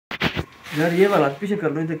यार ये वाला पीछे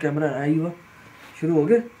कर लो, तो कैमरा आई हुआ शुरू हो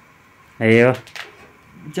गया।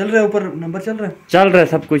 चल रहा है ऊपर नंबर चल रहा है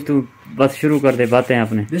सब कुछ। तू बस शुरू कर दे बातें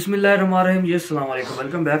अपने। बिस्मिल्लाहिर्रहमानिर्रहीम। जी अस्सलाम वालेकुम,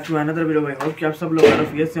 welcome back to another video. I hope कि आप सब लोग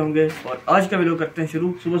आफियत से होंगे। और आज का वीडियो करते हैं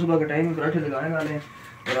शुरू। सुबह सुबह का टाइम है, पराठे लगाने वाले हैं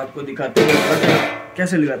और आपको दिखाते हैं पराठे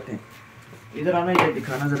कैसे लगाते हैं। इधर आना, ये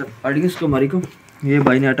दिखाना जरा ऑडियंस को हमारी को। ये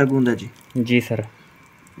भाई ने आटा गूंदा जी। जी सर,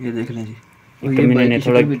 ये देख लें जी। और ये भाई ने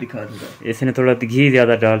थोड़ा भी दिखा दिया, इसने थोड़ा घी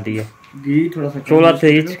ज़्यादा डाल दिया। घी थोड़ा सा चोला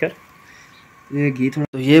से हीच कर, ये घी थोड़ा।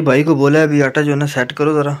 तो ये भाई को बोला है अभी आटा जो है ना सेट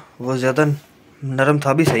करो ज़रा, वो ज़्यादा नरम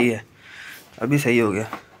था, भी सही है, अभी सही हो गया।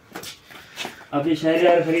 अभी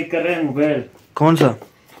शायद खरीद कर रहे हैं मोबाइल। कौन सा?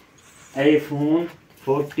 आईफोन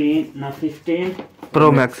 14 ना 15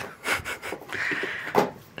 प्रो मैक्स।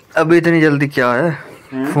 अभी इतनी जल्दी क्या है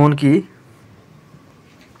फ़ोन की?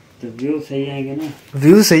 तो व्यू सही आएंगे ना।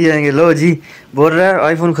 व्यू सही आएंगे। लो जी बोल रहा है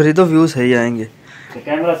आईफोन खरीदो व्यू सही आएंगे। तो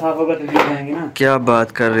कैमरा साफ होगा तो व्यू आएंगे ना। क्या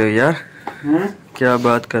बात कर रहे हो यार, क्या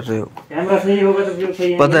बात कर रहे हो? कैमरा सही होगा तो व्यू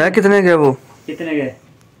सही। पता है कितने गए वो? कितने गए?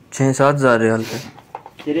 6-7 हज़ार रियाल के।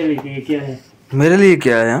 तेरे लिए क्या है? मेरे लिए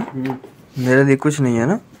क्या है? मेरे लिए कुछ नहीं है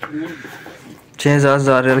ना। 6-7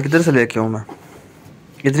 हज़ार रियाल किधर से लेके आऊँ मैं?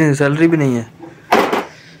 इतनी सैलरी भी नहीं है।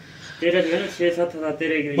 तेरा जो है 6-7 हज़ार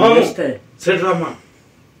तेरे है।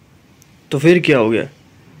 तो फिर क्या हो गया?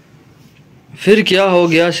 फिर क्या हो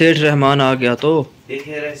गया? सेठ रहमान आ गया तो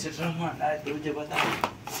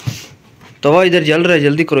तवा इधर जल रहा है,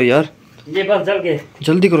 जल्दी करो यार। ये बस जल गए।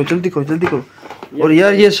 जल्दी करो जल्दी करो जल्दी करो। और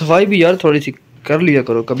यार ये सफाई भी यार थोड़ी सी कर लिया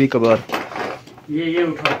करो कभी कभार। ये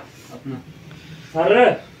उठा अपना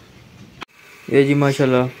सर। ये जी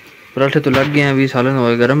माशाल्लाह पराठे तो लग गए हैं, अभी सालन हो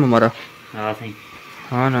गया गर्म हमारा।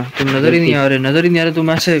 हाँ ना, तुम नजर ही नहीं आ रहे, नजर ही नहीं आ रहे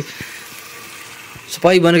तुम। ऐसे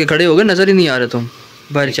सफाई बन के खड़े हो गए, नजर ही नहीं आ रहे तुम।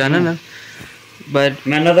 बाहर चाना ना, बाहर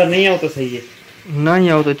मैं नजर नहीं आऊँ तो सही है, ना ही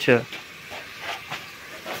आओ तो अच्छा।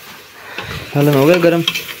 सालन हो गया गरम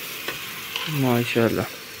माशाल्लाह।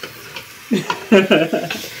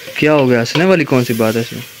 क्या हो गया? हंसने वाली कौन सी बात है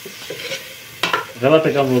इसमें? रवा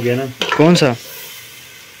तो कम हो गया ना। कौन सा?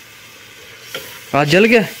 हाथ जल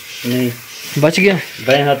गया? नहीं, बच गया।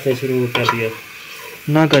 बाएं हाथ से शुरू कर दिया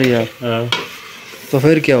ना कर यार। तो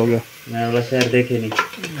फिर क्या हो गया? मैं वाला शहर देखे नहीं।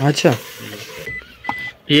 अच्छा,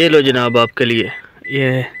 ये लो जनाब आपके लिए,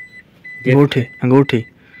 ये अंगूठी। अंगूठी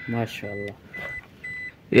माशाल्लाह।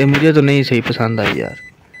 ये मुझे तो नहीं सही पसंद आई यार।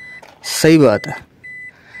 सही बात है,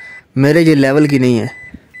 मेरे ये लेवल की नहीं है।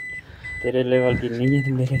 तेरे लेवल की नहीं है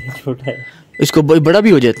तो मेरे लिए छोटा है। इसको बड़ा भी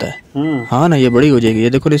हो जाता है। हाँ ना, ये बड़ी हो जाएगी। ये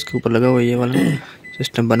देखो ना, इसके ऊपर लगा हुआ है ये वाला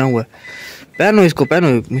सिस्टम बना हुआ है। पहनो इसको,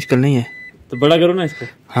 पहनो, मुश्किल नहीं है। तो बड़ा करो ना इसको।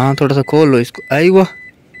 हाँ थोड़ा सा खोल लो इसको। आई हुआ,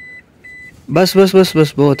 बस बस बस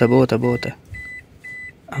बस, बहुत है बहुत है बहुत है।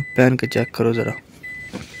 अब पहन के चेक करो ज़रा।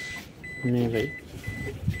 नहीं भाई,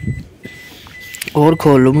 और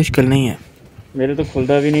खोल लो, मुश्किल नहीं है। मेरे तो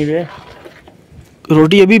खुलता भी नहीं है।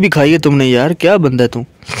 रोटी अभी भी खाई है तुमने यार, क्या बंदा है तू?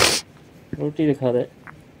 रोटी दिखा दे।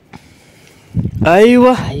 आई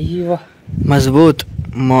वाह मजबूत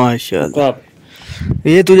माशाल्लाह।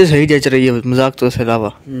 ये तुझे सही जच रही है, मजाक तो से अलावा।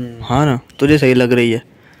 हाँ ना, तुझे सही लग रही है।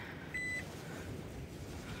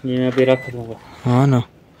 ये मैं अभी रख दूंगा। हाँ ना,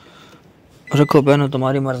 रखो, पहनो,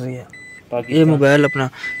 तुम्हारी मर्जी है। ये मोबाइल अपना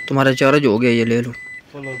तुम्हारा चार्ज हो गया, ये ले लो।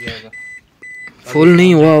 फुल हो गया होगा? फुल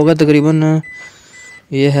नहीं हुआ होगा तकरीबन।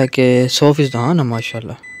 ये है कि 100%। हाँ ना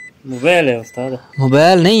माशाल्लाह। मोबाइल है उस्ताद?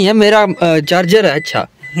 मोबाइल नहीं है मेरा, चार्जर है। अच्छा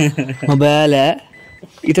मोबाइल है,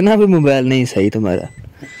 इतना भी मोबाइल नहीं सही तुम्हारा।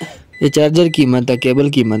 ये चार्जर कीमत है, केबल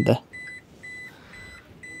कीमत है।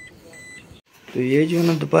 तो ये जो है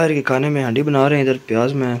ना दोपहर के खाने में हांडी बना रहे हैं। इधर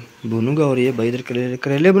प्याज मैं भूनूंगा और ये भाई इधर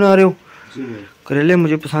करेले बना रहे हो। करेले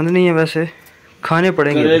मुझे पसंद नहीं है, वैसे खाने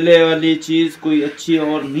पड़ेंगे। करेले वाली चीज कोई अच्छी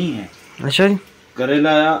और नहीं है। अच्छा जी,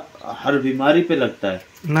 करेला हर बीमारी पे लगता है।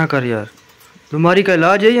 ना कर यार, बीमारी का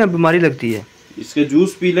इलाज है या बीमारी लगती है? इसके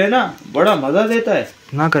जूस पी ले ना, बड़ा मजा देता है।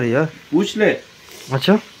 ना कर यार, पूछ ले।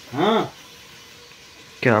 अच्छा हाँ,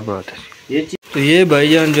 क्या बात है ये चीज। तो ये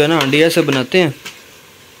भाईजान जो है ना हांडी ऐसे बनाते हैं।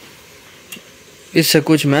 इससे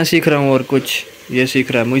कुछ मैं सीख रहा हूँ और कुछ ये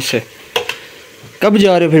सीख रहा है मुझसे। कब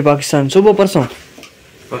जा रहे हो फिर पाकिस्तान? सुबह परसों?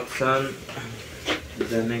 पाकिस्तान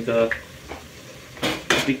जाने का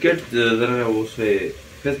टिकट जरा वो से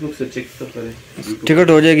फेसबुक से चेक तो करें। टिकट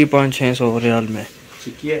हो जाएगी 500-600 रियाल में।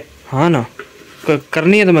 ठीक है? हाँ ना,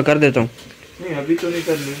 करनी है तो मैं कर देता हूँ। नहीं अभी तो नहीं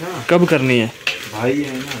करनी ना। कब करनी है? भाई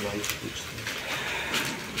है ना, भाई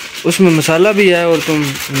उसमें मसाला भी है और तुम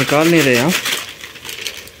निकाल नहीं रहे। हाँ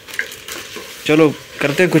चलो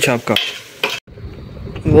करते हैं कुछ आपका।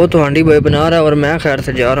 वो तो हांडी भाई बना रहा है और मैं खैर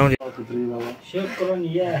से जा रहा हूँ।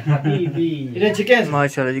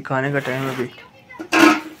 माशाल्लाह जी, खाने का टाइम है अभी।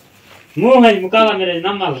 मुंह है मुकावा मेरे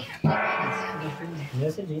नाम माल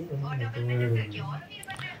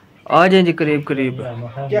आ जाए जी करीब करीब।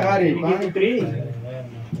 क्या हारी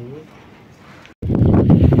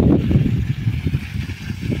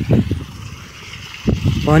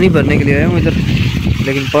पानी भरने के लिए आया हूँ इधर,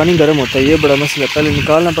 लेकिन पानी गर्म होता है, ये बड़ा मसला है। पहले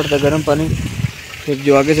निकालना पड़ता है गर्म पानी, फिर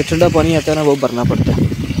जो आगे से ठंडा पानी आता है ना वो भरना पड़ता है।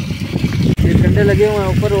 ये कंडे लगे हुए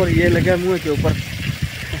हैं ऊपर और ये लगा मुँह के ऊपर,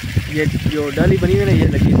 ये जो डाली बनी हुई ना ये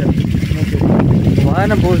लगी सर मुँह के ऊपर, वहाँ है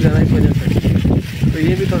ना बहुत ज़्यादा इस वजह से, तो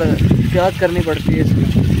ये भी थोड़ा एहतियात करनी पड़ती है इसमें,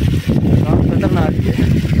 काम खतरनाक है।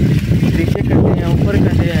 पीछे कंडे हैं ऊपर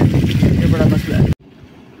कंडे हैं, ये बड़ा मसला है।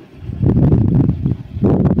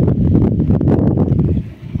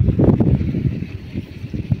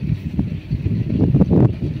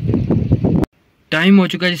 टाइम हो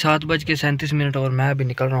चुका है जी 7:37 और मैं अभी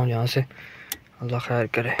निकल रहा हूँ यहाँ से। अल्लाह खैर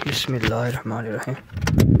करे। बिस्मिल्लाहिर्रहमानिर्रहीम।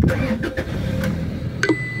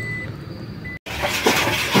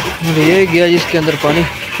 ये गया जिसके अंदर पानी।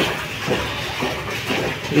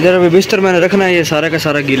 इधर अभी बिस्तर मैंने रखना है, ये सारा का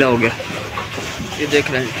सारा गीला हो गया, ये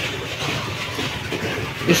देख रहे हैं।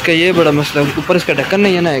 इसका ये बड़ा मसला है, ऊपर इसका ढक्कन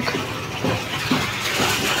नहीं है ना एक,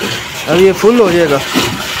 अब ये फुल हो जाएगा,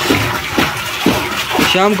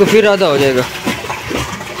 शाम को फिर आधा हो जाएगा,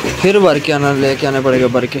 फिर भर के आना लेके आना पड़ेगा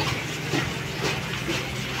भर के।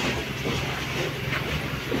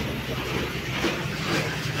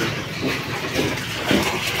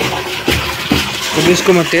 तो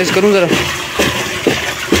इसको मैं तेज़ करूँ ज़रा,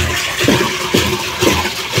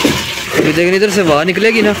 अभी देखिए इधर से बाहर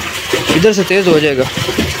निकलेगी ना, इधर से तेज़ हो जाएगा।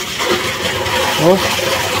 ओ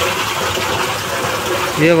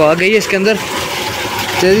ये आ गई है इसके अंदर,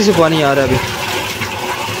 तेज़ी से पानी आ रहा है अभी।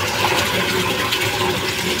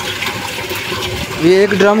 ये एक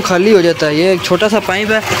ड्रम खाली हो जाता है, ये एक छोटा सा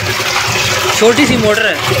पाइप है, छोटी सी मोटर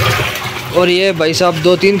है, और ये भाई साहब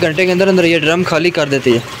 2-3 घंटे के अंदर अंदर ये ड्रम खाली कर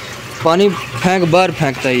देती है। पानी बाहर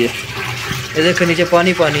फेंकता है ये देखो नीचे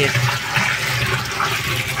पानी पानी है,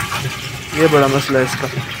 ये बड़ा मसला है इसका।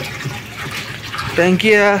 टैंकी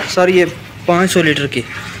है सारी ये 500 लीटर की,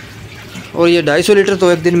 और ये 250 लीटर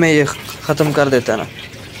तो एक दिन में ये ख़त्म कर देता है ना।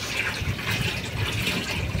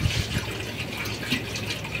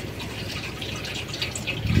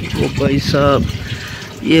 ओ भाई साहब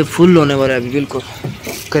ये फुल होने वाला है अभी, बिल्कुल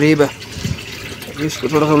करीब है, इसको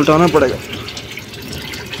थोड़ा सा उल्टाना पड़ेगा।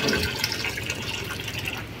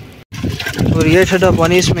 और ये ठंडा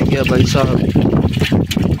पानी इसमें क्या भाई साहब,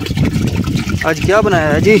 आज क्या बनाया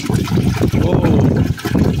है जी?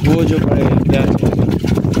 वो जो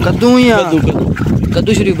कद्दू या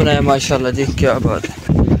कद्दू शरीफ बनाया माशाल्लाह जी, क्या बात है।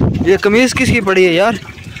 ये कमीज़ किसकी पड़ी है यार?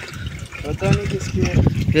 पता नहीं किसकी है।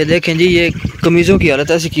 ये देखें जी, ये कमीज़ों की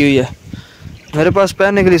हालत ऐसी की हुई है, मेरे पास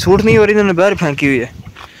पहनने के लिए सूट नहीं हो रही, इन्होंने बाहर फेंकी हुई है,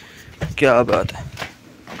 क्या बात है।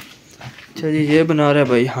 अच्छा जी ये बना रहा है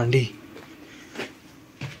भाई हांडी।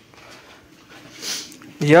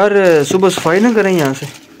 यार सुबह सफाई ना करें यहाँ से?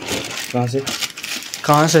 कहाँ से?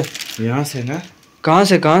 कहाँ से? यहाँ से ना।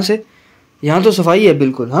 कहाँ से? यहाँ तो सफाई है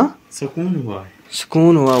बिल्कुल। हाँ सुकून हुआ है,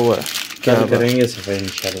 सुकून हुआ है। क्या करेंगे सफाई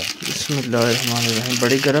इंशाल्लाह। बिस्मिल्लाहिर्रहमानिर्रहीम।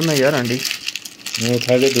 बड़ी गर्म है यार हांडी, मैं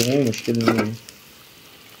उठा के दूँगा, मुश्किल नहीं है।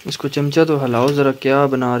 इसको चमचा तो हिलाओ ज़रा, क्या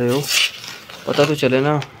बना रहे हो पता तो चले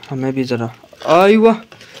ना हमें भी ज़रा। आई वाह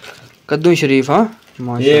कद्दू शरीफ।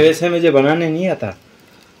 हाँ ये वैसे मुझे बनाने नहीं आता।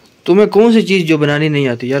 तुम्हें कौन सी चीज़ जो बनानी नहीं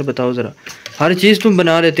आती यार बताओ ज़रा? हर चीज़ तुम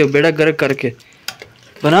बना लेते हो, बेड़ा गर्क करके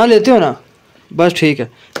बना लेते हो ना, बस ठीक है।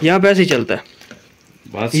 यहाँ पे ऐसे ही चलता है,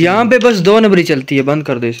 यहाँ पे बस 2 नंबरी चलती है, बंद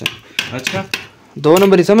कर दे इसे। अच्छा 2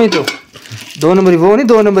 नंबरी समझ तो, 2 नंबरी वो नहीं,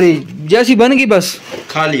 2 नंबरी जैसी बन गई बस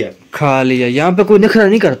खा लिया। यहाँ पे कोई नखरा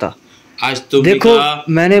नहीं करता। आज तो देखो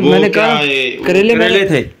मैंने कहा करेले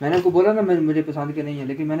थे, मैंने उनको बोला ना मुझे पसंद के नहीं है,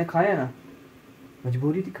 लेकिन मैंने खाया ना,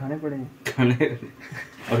 मजबूरी थी, खाने पड़े हैं।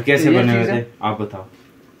 और कैसे बने हुए थे आप बताओ?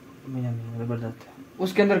 जबरदस्त।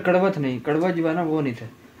 उसके अंदर कड़वत नहीं, कड़वा जो है ना वो नहीं थे,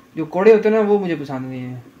 जो कोड़े होते ना वो मुझे पसंद नहीं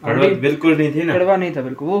है। कड़वा बिल्कुल नहीं थी ना, कड़वा नहीं था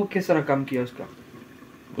बिल्कुल। वो किस तरह काम किया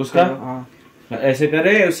उसका? हाँ ऐसे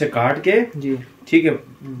करे, उसे काट के जी ठीक है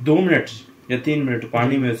 2 मिनट या 3 मिनट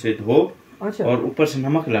पानी में उसे धो। अच्छा। और ऊपर से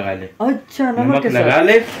नमक लगा ले। अच्छा नमक लगा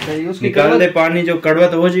ले, निकाल ले पानी, जो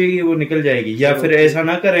कड़वत हो जाएगी वो निकल जाएगी। या फिर ऐसा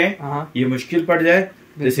ना करें, ये मुश्किल पड़ जाए,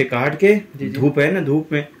 जैसे काट के धूप है ना, धूप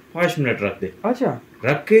में 5 मिनट रख दे। अच्छा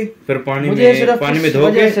रख के फिर पानी में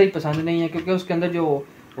धो के। सही पसंद नहीं है क्योंकि उसके अंदर जो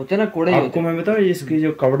होते हैं ना कोड़े। आपको मैं बताऊं इसकी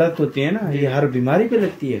जो कवड़त होती है ना, ये हर बीमारी पे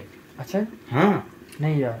लगती है। अच्छा हाँ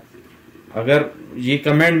नहीं यार, अगर ये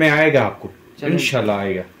कमेंट में आएगा आपको इंशाल्लाह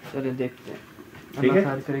आएगा। चलिए देखते हैं, ठीक है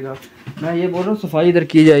करेगा। मैं ये बोल रहा हूँ सफाई इधर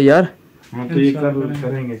की जाए यार। हाँ तो ये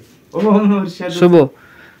करेंगे सुबह।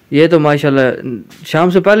 ये तो माशाल्लाह शाम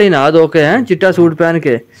से पहले ही नहा धो के हैं, चिट्टा सूट पहन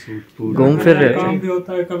के घूम फिर रहे। काम भी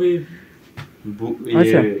होता है कभी।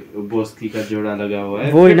 अच्छा, बोस्की का जोड़ा लगा हुआ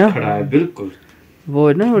है, वो ही ना, खड़ा है बिल्कुल वो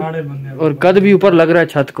है ना, और कद भी ऊपर लग रहा है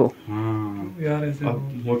छत को। हाँ यार, ऐसे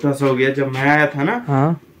मोटा सा हो गया। जब मैं आया था ना,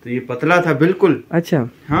 हाँ, तो ये पतला था बिल्कुल। अच्छा,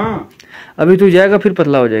 हाँ, अभी तू जाएगा फिर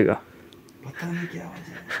पतला हो जाएगा, पता नहीं क्या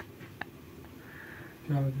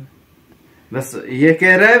वजह। बस ये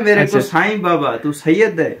कह रहा है मेरे को साईं बाबा, तू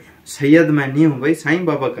सैयद है। सैयद मैं नहीं हूँ भाई, साईं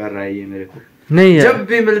बाबा कर रहा है ये मेरे को। नहीं यार, जब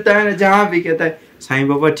भी मिलता है ना, जहाँ भी कहता है साईं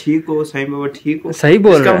बाबा ठीक हो, साईं बाबा ठीक हो। सही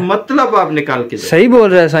बोल रहा है, मतलब आप निकाल के सही बोल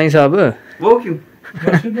रहा है साईं साहब। वो क्यों?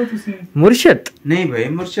 मुर्शिद नहीं भाई,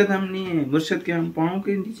 मुर्शिद हम नहीं है। मुर्शिद के हम पाँव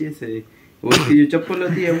के नीचे से, उसकी जो चप्पल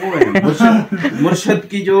होती है वो है मुर्शिद। मुर्शिद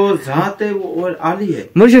की जो जात है वो और आली है।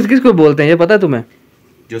 मुर्शिद किसको बोलते हैं ये पता है तुम्हें?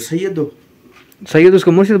 जो सैयद हो, सैयद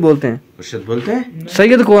उसको मुर्शिद बोलते हैं। मुर्शिद बोलते हैं।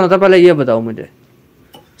 सैयद कौन होता पहले ये बताओ मुझे।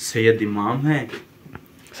 सैयद इमाम है,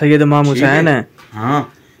 सैयद इमाम हुसैन है।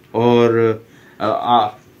 हाँ, और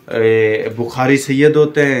बुखारी सैयद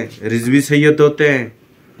होते हैं, रिजवी सैयद होते हैं।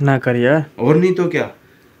 ना कर यार, और नहीं तो क्या।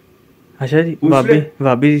 अच्छा जी,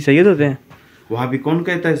 वाबी सैयद होते हैं। वहाँ भी कौन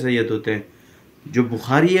कहता है सैयद होते हैं? जो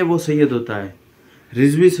बुखारी है वो सैयद होता है,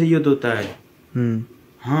 रिजवी सैयद होता है।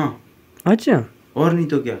 हाँ, अच्छा, और नहीं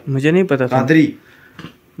तो क्या। मुझे नहीं पता। कादरी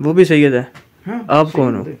वो भी सैयद है। हाँ, आप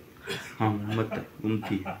कौन हो? हाँ, मोहम्मद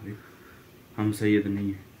उम्मती है, हम सैयद नहीं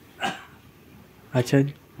है। अच्छा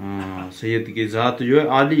जी। हाँ, सैयद की जात जो है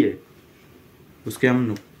आली है, उसके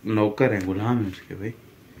हम नौकर हैं, गुलाम हैं उसके भाई।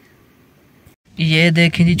 ये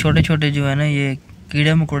देखें जी, छोटे छोटे जो है ना ये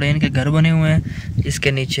कीड़े मकोड़े, इनके घर बने हुए हैं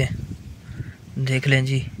इसके नीचे, देख लें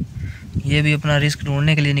जी। ये भी अपना रिस्क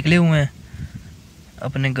ढूंढने के लिए निकले हुए हैं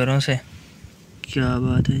अपने घरों से। क्या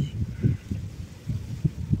बात है जी,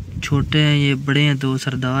 छोटे हैं ये, बड़े हैं, दो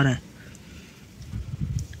सरदार हैं।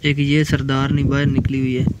 एक ये सरदार नहीं बाहर निकली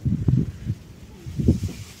हुई है।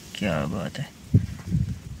 क्या बात है।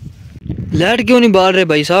 लाइट क्यों नहीं बाल रहे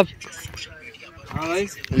भाई साहब? हाँ भाई,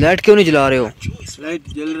 लाइट क्यों नहीं जला रहे हो? लाइट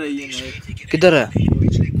जल रही है। किधर है?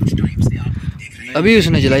 अभी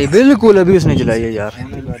उसने जलाई, बिल्कुल अभी उसने जलाई है यार।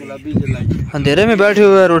 अंधेरे में बैठे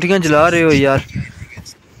हुए रोटियां जला रहे हो यार,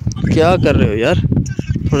 क्या कर रहे हो यार?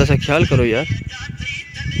 थोड़ा सा ख्याल करो यार,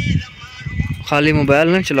 खाली मोबाइल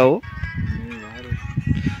ना चलाओ।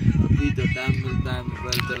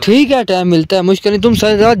 ठीक है, टाइम मिलता है, मुश्किल नहीं। तुम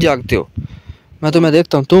सारी रात जागते हो, मैं तुम्हें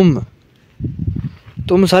देखता हूँ।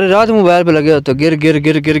 तुम सारी रात मोबाइल पे लगे होते हो, गिर गिर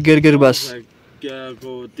गिर गिर गिर गिर बस। क्या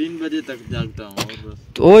को 3 बजे तक जागता हूँ, और बस।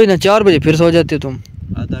 तो वही ना, 4 बजे फिर सो जाते हो तुम।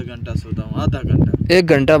 आधा घंटा सोता हूँ, आधा घंटा, 1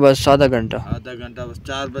 घंटा बस, आधा घंटा, आधा घंटा बस।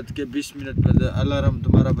 4:20 पर अलार्म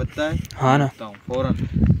तुम्हारा बजता है। हाँ ना, फौरन।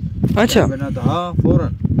 अच्छा, बना तो हाँ,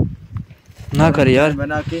 फौरन ना कर यार,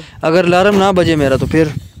 बना के। अगर अलार्म ना बजे मेरा तो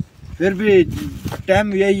फिर भी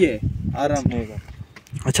टाइम यही है, आराम होगा।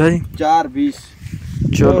 अच्छा जी, 4:20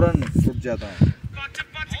 फौरन उठ जाता हूँ।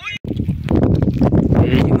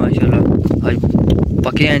 ये जी माशाल्लाह आज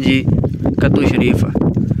पके हैं जी, कद्दू शरीफ है।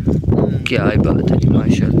 क्या बात है जी,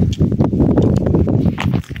 माशाल्लाह।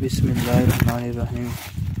 बिस्मिल्लाहिर्रहमानिर्रहीम।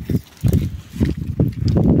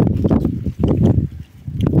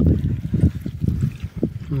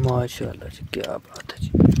 माशाल्लाह जी, क्या बात है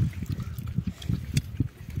जी,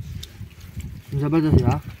 जबरदस्त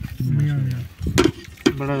यार,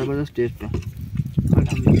 बड़ा जबरदस्त टेस्ट है।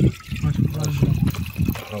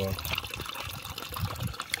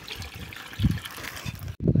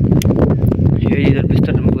 ये इधर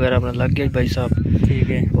बिस्तर वगैरह अपना लग गया भाई साहब, ठीक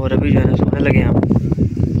है। और अभी जो है ना सोने लगे हम,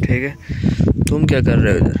 ठीक है। तुम क्या कर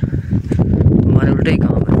रहे हो इधर? हमारे उल्टा ही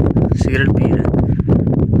काम है, सिगरेट पी रहे हैं।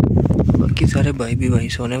 बाकी सारे भाई भी वहीं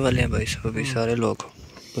सोने वाले हैं भाई साहब, अभी सारे लोग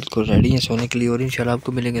बिल्कुल रेडी हैं सोने के लिए। और इंशाल्लाह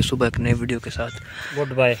आपको मिलेंगे सुबह एक नए वीडियो के साथ।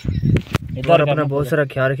 Good bye. और अपना बहुत सारा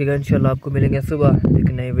ख्याल रखिएगा। इंशाल्लाह आपको मिलेंगे सुबह एक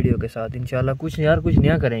नए वीडियो के साथ इंशाल्लाह। कुछ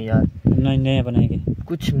नया करें यार, नया बनाएंगे,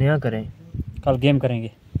 कुछ नया करें। कल गेम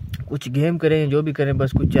करेंगे, कुछ गेम करें, जो भी करें,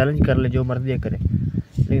 बस कुछ चैलेंज कर ले, जो मर्जी करें,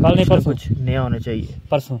 लेकिन कल नहीं परसों, कुछ नया होना चाहिए।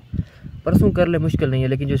 परसों कर ले, मुश्किल नहीं है।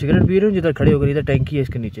 लेकिन जो सिगरेट पी रहे हो जिधर खड़े हो गए, इधर टैंकी है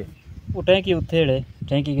इसके नीचे, वो टैंकी उठेड़े,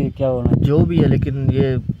 टैंकी के क्या होना जो भी है, लेकिन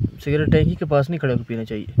ये सिगरेट टैंकी के पास नहीं खड़े होकर पीना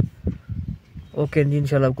चाहिए। ओके जी,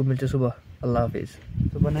 इंशाल्लाह आपको मिलते सुबह। अल्लाह हाफिज़।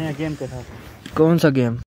 तो बनाया गेम के साथ। कौन सा गेम?